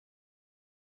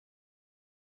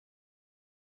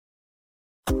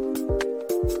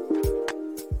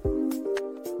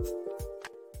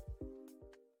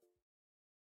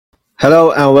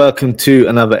Hello and welcome to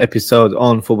another episode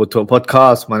on Football Talk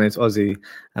Podcast. My name is Ozzie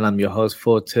and I'm your host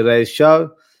for today's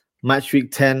show. Match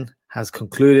week 10 has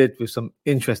concluded with some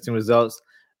interesting results,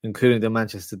 including the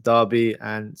Manchester Derby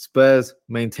and Spurs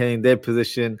maintaining their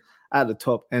position at the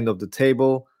top end of the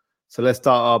table. So let's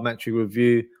start our match week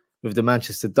review with the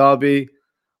Manchester Derby,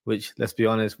 which, let's be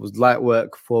honest, was light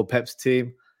work for Pep's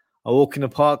team. A walk in the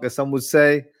park, as some would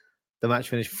say. The match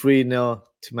finished 3-0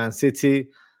 to Man City,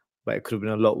 but it could have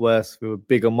been a lot worse with a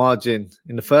bigger margin.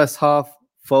 In the first half,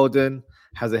 Foden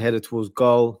has a header towards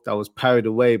goal that was parried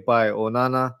away by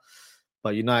Onana,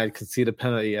 but United conceded a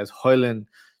penalty as Højlund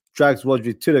drags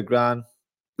Rodri to the ground.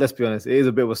 Let's be honest, it is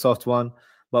a bit of a soft one,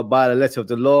 but by the letter of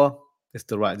the law, it's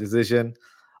the right decision.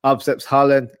 Up steps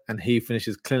Haaland, and he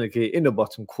finishes clinically in the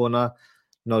bottom corner.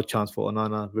 No chance for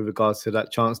Onana with regards to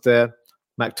that chance there.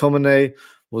 McTominay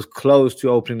was close to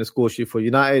opening the score sheet for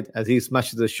United as he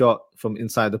smashes a shot from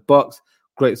inside the box.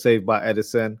 Great save by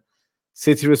Ederson.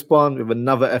 City respond with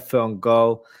another effort on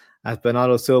goal as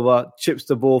Bernardo Silva chips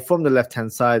the ball from the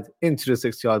left-hand side into the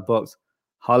 6-yard box.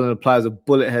 Haaland applies a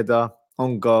bullet header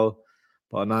on goal,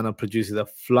 but Onana produces a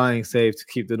flying save to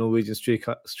keep the Norwegian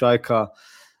striker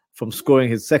from scoring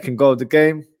his second goal of the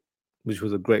game, which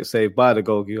was a great save by the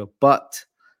goalkeeper. But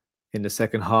in the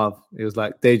second half, it was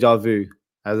like deja vu,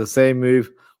 as the same move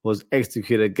was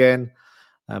executed again,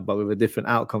 but with a different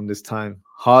outcome this time.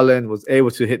 Haaland was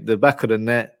able to hit the back of the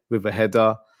net with a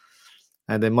header,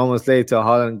 and then moments later,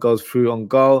 Haaland goes through on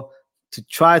goal to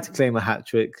try to claim a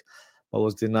hat-trick, but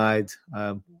was denied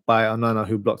by Onana,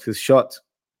 who blocked his shot.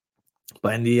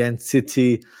 But in the end,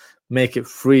 City make it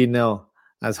 3-0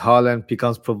 as Haaland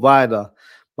becomes provider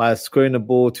by scoring the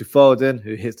ball to Foden,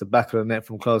 who hits the back of the net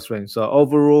from close range. So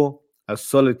overall, a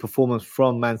solid performance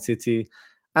from Man City,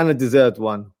 and a deserved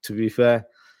one, to be fair.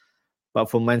 But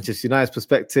from Manchester United's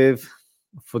perspective,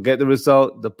 forget the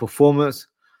result. The performance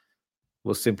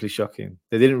was simply shocking.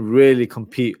 They didn't really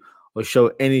compete or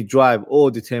show any drive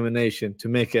or determination to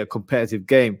make it a competitive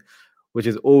game, which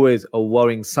is always a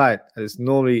worrying sight. And it's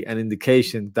normally an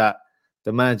indication that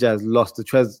the manager has lost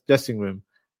the dressing room.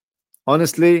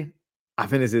 Honestly, I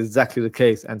think it's exactly the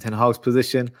case. And Ten Hag's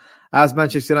position as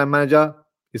Manchester United manager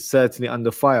is certainly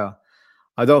under fire.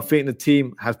 I don't think the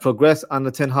team has progressed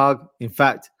under Ten Hag. In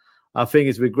fact, I think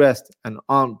it's regressed and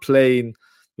aren't playing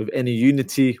with any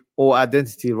unity or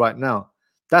identity right now.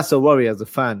 That's a worry as a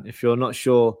fan if you're not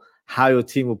sure how your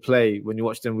team will play when you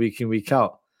watch them week in, week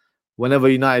out. Whenever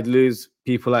United lose,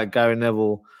 people like Gary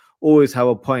Neville always have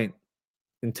a point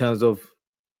in terms of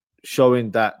showing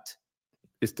that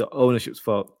it's the ownership's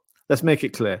fault. Let's make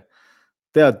it clear.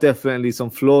 There are definitely some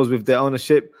flaws with their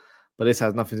ownership, but this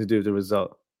has nothing to do with the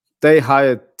result. They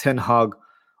hired Ten Hag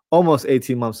almost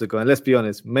 18 months ago. And let's be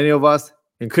honest, many of us,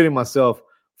 including myself,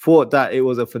 thought that it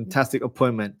was a fantastic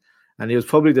appointment. And he was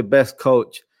probably the best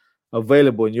coach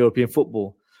available in European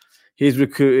football. He's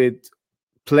recruited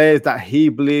players that he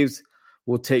believes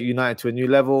will take United to a new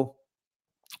level.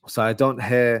 So I don't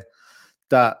hear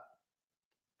that,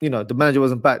 the manager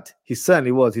wasn't backed. He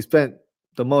certainly was. He spent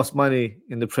the most money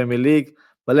in the Premier League.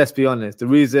 But let's be honest, the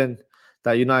reason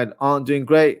that United aren't doing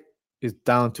great is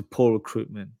down to poor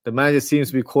recruitment. The manager seems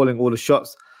to be calling all the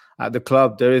shots at the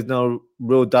club. There is no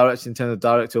real direction in terms of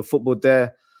director of football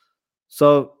there.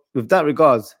 So with that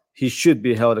regards, he should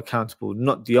be held accountable,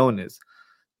 not the owners.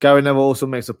 Gary Neville also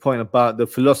makes a point about the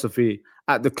philosophy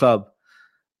at the club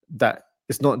that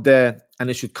it's not there and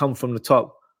it should come from the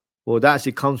top. Well, that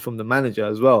actually comes from the manager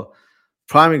as well.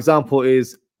 Prime example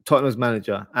is Tottenham's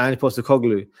manager, Ange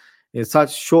Postecoglou. In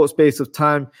such short space of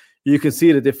time, you can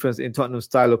see the difference in Tottenham's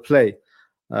style of play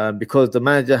because the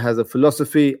manager has a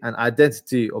philosophy and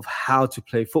identity of how to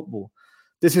play football.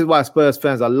 This is why Spurs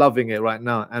fans are loving it right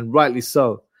now, and rightly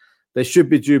so. They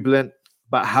should be jubilant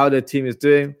about how their team is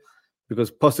doing because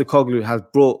Postecoglou has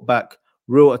brought back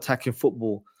real attacking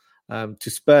football to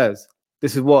Spurs.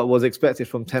 This is what was expected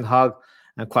from Ten Hag,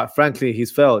 and quite frankly, he's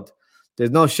failed.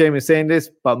 There's no shame in saying this,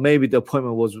 but maybe the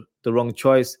appointment was the wrong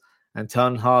choice, and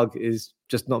Ten Hag is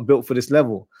just not built for this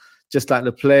level. Just like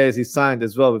the players he signed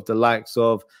as well, with the likes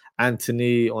of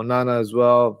Anthony, Onana as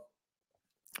well.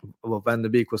 Well, Van der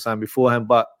Beek was signed beforehand,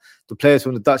 but the players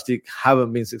from the Dutch league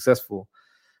haven't been successful.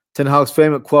 Ten Hag's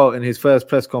famous quote in his first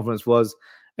press conference was,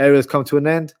 "Eras come to an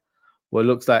end." Well, it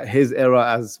looks like his era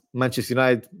as Manchester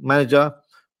United manager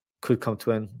could come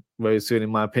to an end very soon, in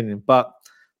my opinion. But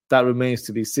that remains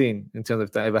to be seen in terms of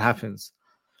if that ever happens.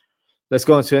 Let's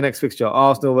go on to the next fixture.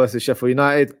 Arsenal versus Sheffield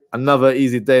United. Another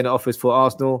easy day in the office for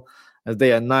Arsenal as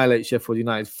they annihilate Sheffield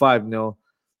United 5-0.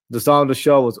 The star of the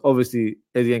show was obviously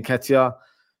Eddie Nketiah,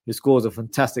 who scores a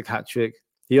fantastic hat-trick.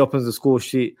 He opens the score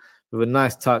sheet with a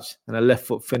nice touch and a left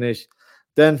foot finish.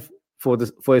 Then for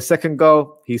his second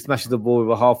goal, he smashes the ball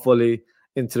with a half volley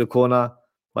into the corner.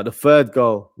 But the third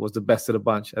goal was the best of the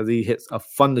bunch as he hits a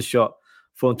thunder shot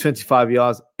from 25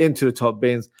 yards into the top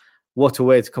bins. What a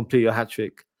way to complete your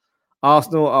hat-trick.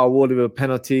 Arsenal are awarded with a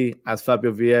penalty as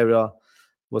Fabio Vieira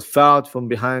was fouled from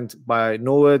behind by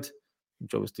Norwood,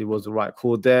 which obviously was the right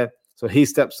call there. So he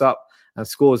steps up and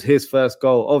scores his first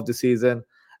goal of the season.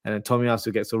 And then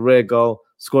Tomiyasu gets a rare goal,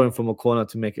 scoring from a corner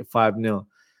to make it 5-0.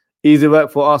 Easy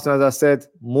work for Arsenal, as I said.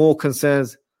 More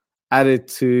concerns added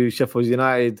to Sheffield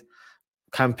United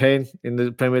campaign in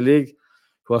the Premier League,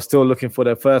 who are still looking for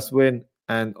their first win.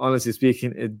 And honestly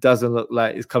speaking, it doesn't look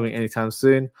like it's coming anytime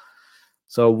soon.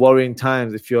 So worrying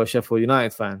times if you're a Sheffield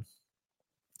United fan.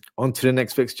 On to the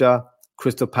next fixture,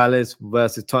 Crystal Palace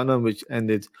versus Tottenham, which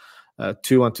ended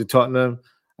 2-1 to Tottenham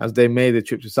as they made the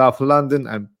trip to South London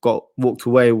and walked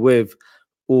away with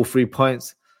all 3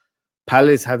 points.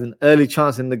 Palace had an early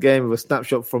chance in the game with a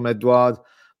snapshot from Edouard,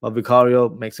 but Vicario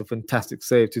makes a fantastic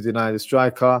save to deny the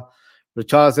striker.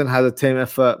 Richarlison had a tame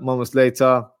effort moments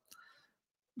later.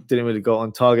 Didn't really go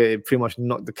on target. It pretty much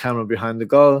knocked the camera behind the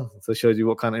goal. So it shows you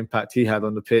what kind of impact he had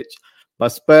on the pitch. But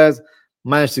Spurs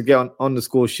managed to get on the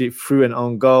score sheet through an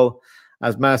own goal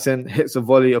as Madison hits a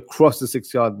volley across the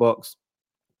 6-yard box.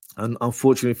 And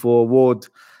unfortunately for Ward,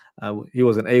 he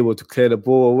wasn't able to clear the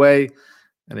ball away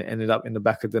and it ended up in the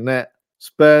back of the net.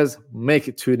 Spurs make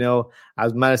it 2-0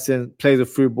 as Madison plays a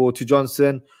through ball to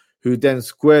Johnson, who then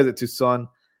squares it to Son,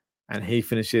 and he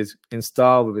finishes in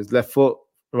style with his left foot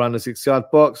around the 6-yard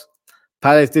box.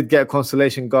 Palace did get a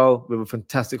consolation goal with a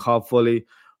fantastic half volley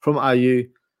from Ayew,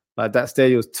 but at that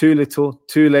stage it was too little,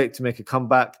 too late to make a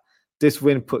comeback. This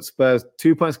win put Spurs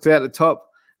 2 points clear at the top,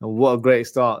 and what a great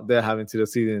start they're having to the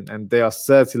season, and they are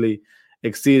certainly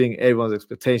exceeding everyone's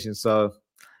expectations. So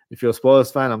if you're a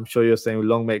Spurs fan, I'm sure you're saying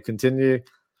long may it continue.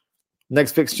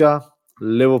 Next fixture,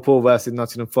 Liverpool versus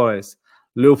Nottingham Forest.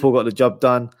 Liverpool got the job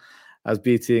done as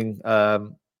beating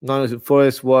Nottingham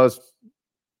Forest was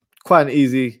quite an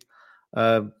easy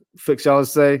fixture, I would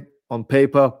say, on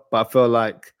paper, but I felt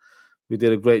like we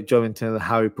did a great job in terms of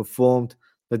how we performed.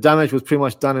 The damage was pretty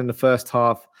much done in the first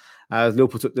half as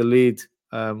Liverpool took the lead.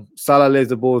 Salah lays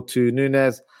the ball to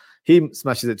Nunez. He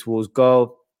smashes it towards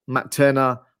goal. Matt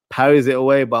Turner parries it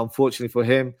away, but unfortunately for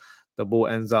him, the ball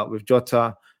ends up with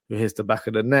Jota, who hits the back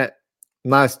of the net.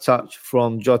 Nice touch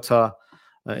from Jota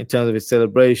in terms of his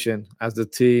celebration as the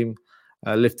team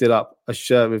lifted up a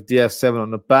shirt with DF7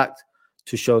 on the back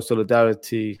to show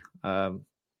solidarity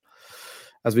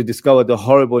as we discovered the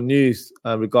horrible news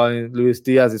regarding Luis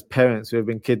Diaz's parents who have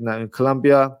been kidnapped in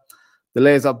Colombia. The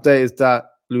latest update is that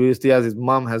Luis Diaz's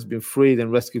mum has been freed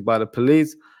and rescued by the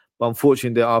police, but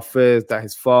unfortunately there are fears that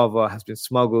his father has been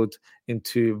smuggled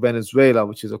into Venezuela,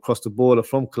 which is across the border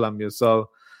from Colombia. So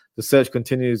the search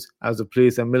continues as the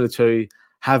police and military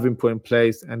have been put in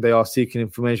place and they are seeking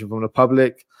information from the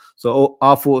public. So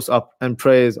our thoughts up and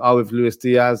prayers are with Luis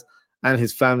Diaz and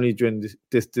his family during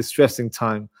this distressing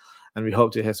time. And we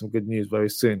hope to hear some good news very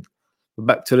soon. But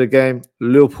back to the game.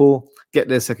 Liverpool get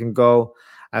their second goal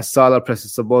as Salah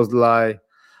presses Szoboszlai.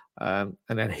 And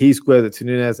then he squares it to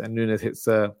Nunez and Nunez hits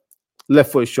a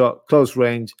left-foot shot, close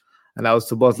range. And that was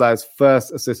Szoboszlai's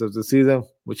first assist of the season,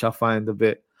 which I find a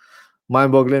bit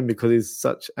mind-boggling because he's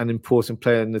such an important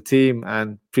player in the team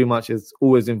and pretty much is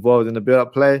always involved in the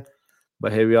build-up play.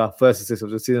 But here we are, first assist of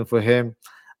the season for him.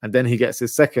 And then he gets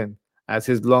his second as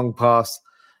his long pass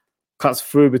cuts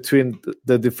through between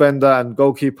the defender and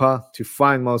goalkeeper to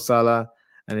find Mo Salah,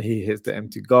 and he hits the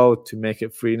empty goal to make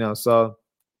it 3-0. So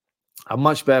a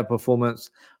much better performance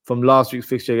from last week's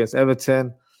fixture against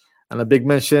Everton. And a big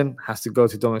mention has to go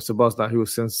to Dominic Szoboszlai, who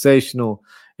was sensational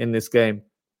in this game.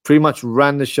 Pretty much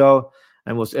ran the show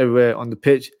and was everywhere on the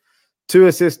pitch. 2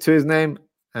 assists to his name,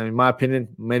 and in my opinion,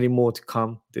 many more to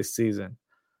come this season.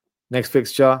 Next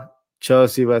fixture,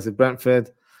 Chelsea versus Brentford.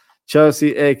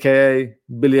 Chelsea, a.k.a.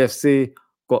 Billy FC,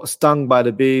 got stung by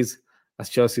the bees as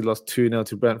Chelsea lost 2-0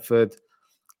 to Brentford.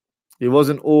 It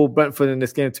wasn't all Brentford in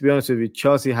this game, to be honest with you.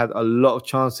 Chelsea had a lot of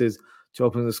chances to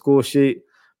open the score sheet.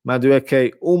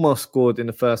 Madueke almost scored in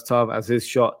the first half as his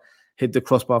shot hit the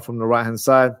crossbar from the right-hand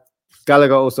side.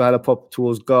 Gallagher also had a pop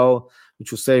towards goal,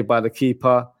 which was saved by the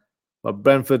keeper. But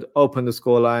Brentford opened the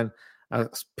scoreline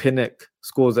as Pinnock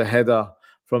scores a header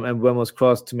from Mbeumo's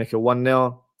cross to make it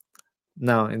 1-0.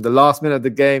 Now, in the last minute of the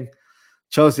game,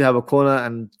 Chelsea have a corner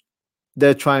and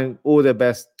they're trying all their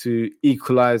best to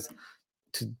equalize,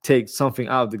 to take something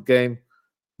out of the game.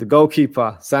 The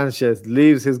goalkeeper, Sanchez,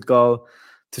 leaves his goal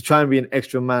to try and be an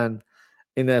extra man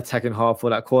in the attacking half for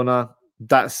that corner.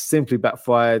 That simply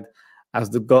backfired as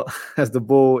the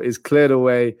ball is cleared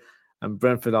away and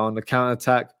Brentford are on the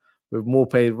counter-attack with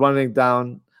Maupay running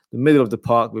down the middle of the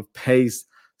park with pace.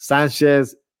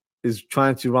 Sanchez is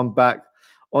trying to run back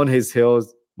on his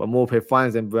heels, but Maupay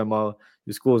finds Mbeumo,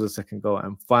 who scores a second goal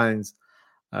and finds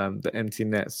the empty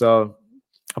net. So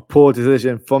a poor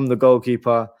decision from the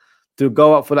goalkeeper to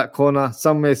go up for that corner.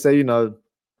 Some may say,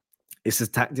 it's a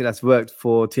tactic that's worked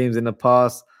for teams in the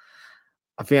past.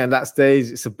 I think at that stage,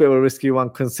 it's a bit of a risky one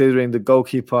considering the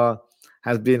goalkeeper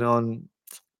has been on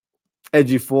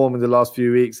edgy form in the last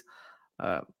few weeks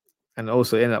and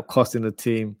also ended up costing the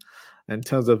team in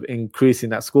terms of increasing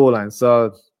that scoreline.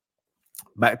 So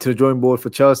back to the drawing board for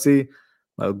Chelsea,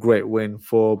 a great win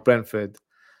for Brentford.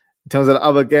 In terms of the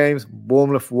other games,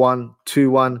 Bournemouth won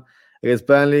 2-1 against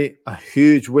Burnley, a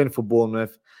huge win for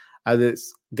Bournemouth as it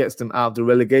gets them out of the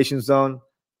relegation zone.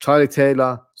 Charlie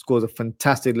Taylor scores a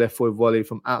fantastic left-foot volley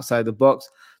from outside the box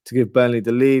to give Burnley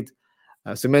the lead.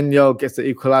 Semenyo gets the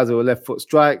equaliser with a left-foot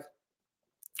strike,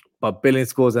 but Billing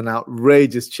scores an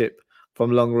outrageous chip from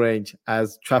long range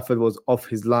as Trafford was off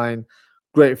his line.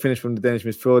 Great finish from the Danish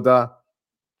midfielder,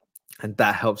 and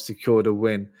that helps secure the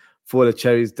win for the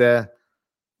Cherries there.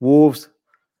 Wolves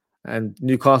and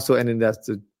Newcastle ending as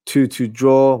the 2-2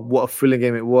 draw. What a thrilling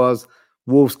game it was.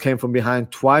 Wolves came from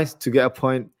behind twice to get a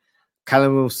point.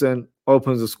 Callum Wilson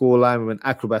opens the scoreline with an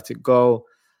acrobatic goal.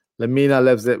 Lamina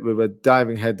levels it with a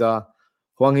diving header.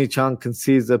 Hwang Hee-chan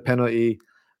concedes the penalty.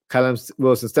 Callum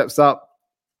Wilson steps up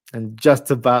and just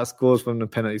about scores from the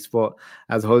penalty spot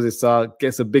as Jose Sa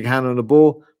gets a big hand on the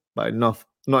ball, but not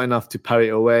enough to parry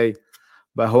it away.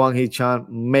 But Hwang Hee-chan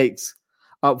makes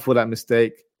up for that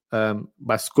mistake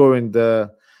by scoring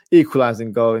the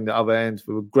equalizing goal in the other end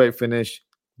with a great finish.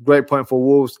 Great point for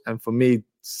Wolves, and for me,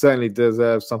 certainly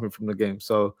deserves something from the game.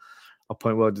 So a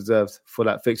point well deserved for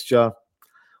that fixture.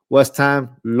 West Ham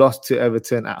lost to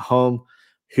Everton at home.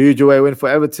 Huge away win for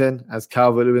Everton as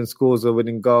Calvert-Lewin scores a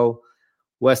winning goal.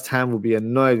 West Ham will be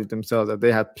annoyed with themselves as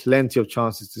they had plenty of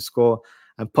chances to score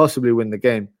and possibly win the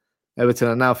game. Everton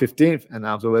are now 15th and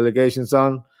out of the relegation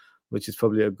zone, which is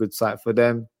probably a good sight for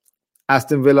them.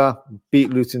 Aston Villa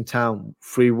beat Luton Town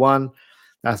 3-1.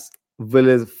 That's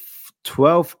Villa's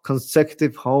 12th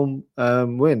consecutive home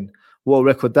win. What a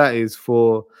record that is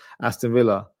for Aston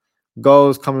Villa.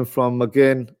 Goals coming from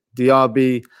McGinn,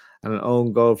 Diaby, and an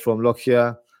own goal from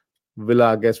Lockyer.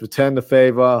 Villa, I guess, returned the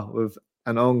favour with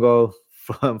an own goal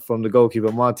from the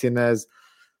goalkeeper Martinez.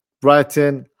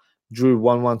 Brighton drew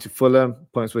 1-1 to Fulham.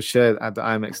 Points were shared at the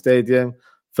IMEX Stadium.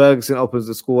 Ferguson opens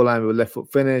the scoreline with a left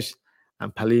foot finish,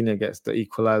 and Palhinha gets the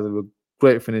equaliser with a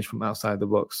great finish from outside the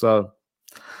box. So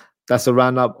that's a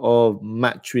roundup of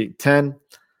match week 10.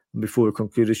 Before we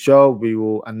conclude the show, we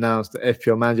will announce the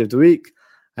FPL Manager of the Week,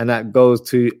 and that goes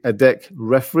to Adek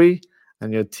Referee,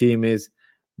 and your team is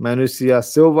Manusia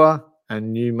Silva,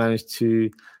 and you managed to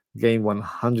gain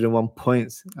 101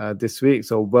 points this week.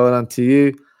 So well done to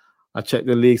you. I checked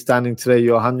the league standing today.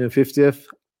 You're 150th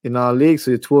in our league,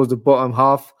 so you're towards the bottom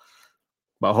half.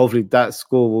 But hopefully that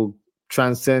score will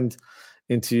transcend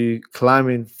into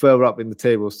climbing further up in the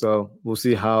table. So we'll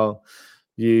see how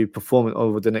you perform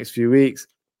over the next few weeks.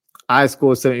 I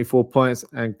scored 74 points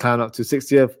and climbed up to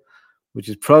 60th, which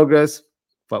is progress.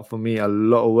 But for me, a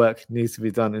lot of work needs to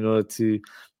be done in order to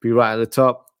be right at the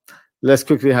top. Let's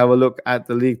quickly have a look at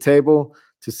the league table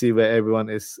to see where everyone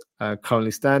is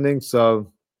currently standing.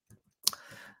 So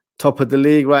top of the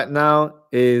league right now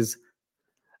is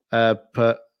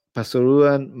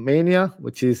Pasuruan Mania,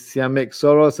 which is Siamek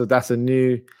Soro. So that's a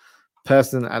new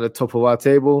person at the top of our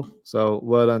table. So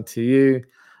well done to you.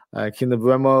 Kinder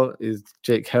Buemo is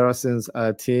Jake Harrison's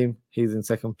team. He's in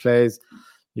second place.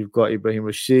 You've got Ibrahim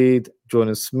Rashid,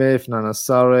 Jordan Smith, Nana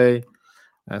Sare,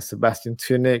 Sebastian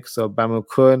Tunick, so Bamu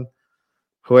Kun.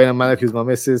 Huena Malik, who's my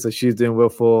missus, so she's doing well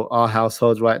for our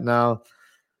household right now.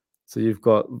 So you've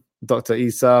got Dr.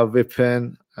 Isa,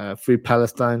 Vipin, Free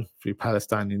Palestine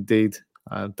indeed.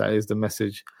 That is the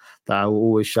message that I will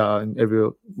always shout out in every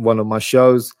one of my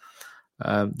shows.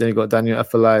 Then you've got Daniel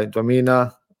Afalai,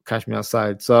 Dramina, Cash Me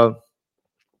Outside. So,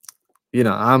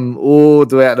 I'm all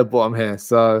the way at the bottom here.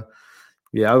 So,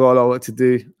 yeah, I've got a lot of work to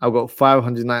do. I've got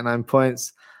 599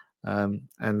 points, and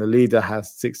the leader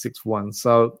has 661.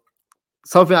 So,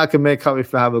 something I can make up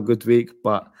if I have a good week,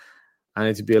 but I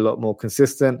need to be a lot more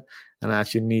consistent, and I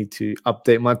actually need to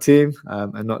update my team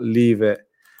and not leave it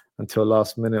until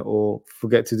last minute or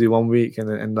forget to do 1 week and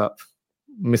then end up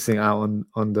missing out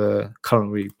on the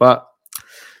current week. But,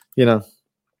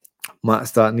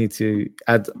 might need to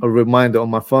add a reminder on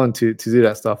my phone to do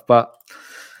that stuff. But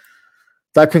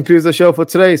that concludes the show for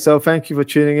today. So thank you for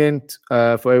tuning in.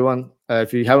 For everyone,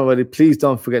 if you haven't already, please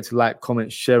don't forget to like,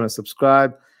 comment, share, and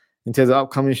subscribe. In terms of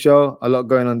upcoming show, a lot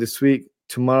going on this week.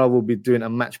 Tomorrow we'll be doing a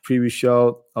match preview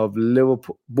show of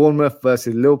Bournemouth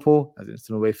versus Liverpool as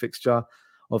instant away fixture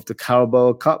of the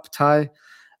Carabao Cup tie.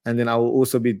 And then I will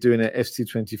also be doing an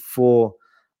FC24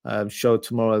 show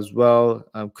tomorrow as well.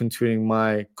 I'm continuing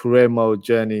my career mode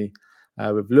journey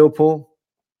with Liverpool.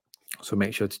 So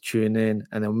make sure to tune in.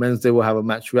 And then Wednesday we'll have a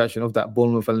match reaction of that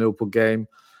Bournemouth and Liverpool game.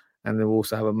 And then we'll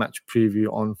also have a match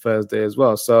preview on Thursday as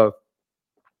well. So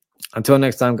until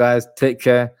next time, guys, take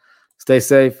care, stay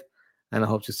safe, and I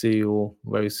hope to see you all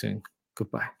very soon.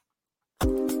 Goodbye.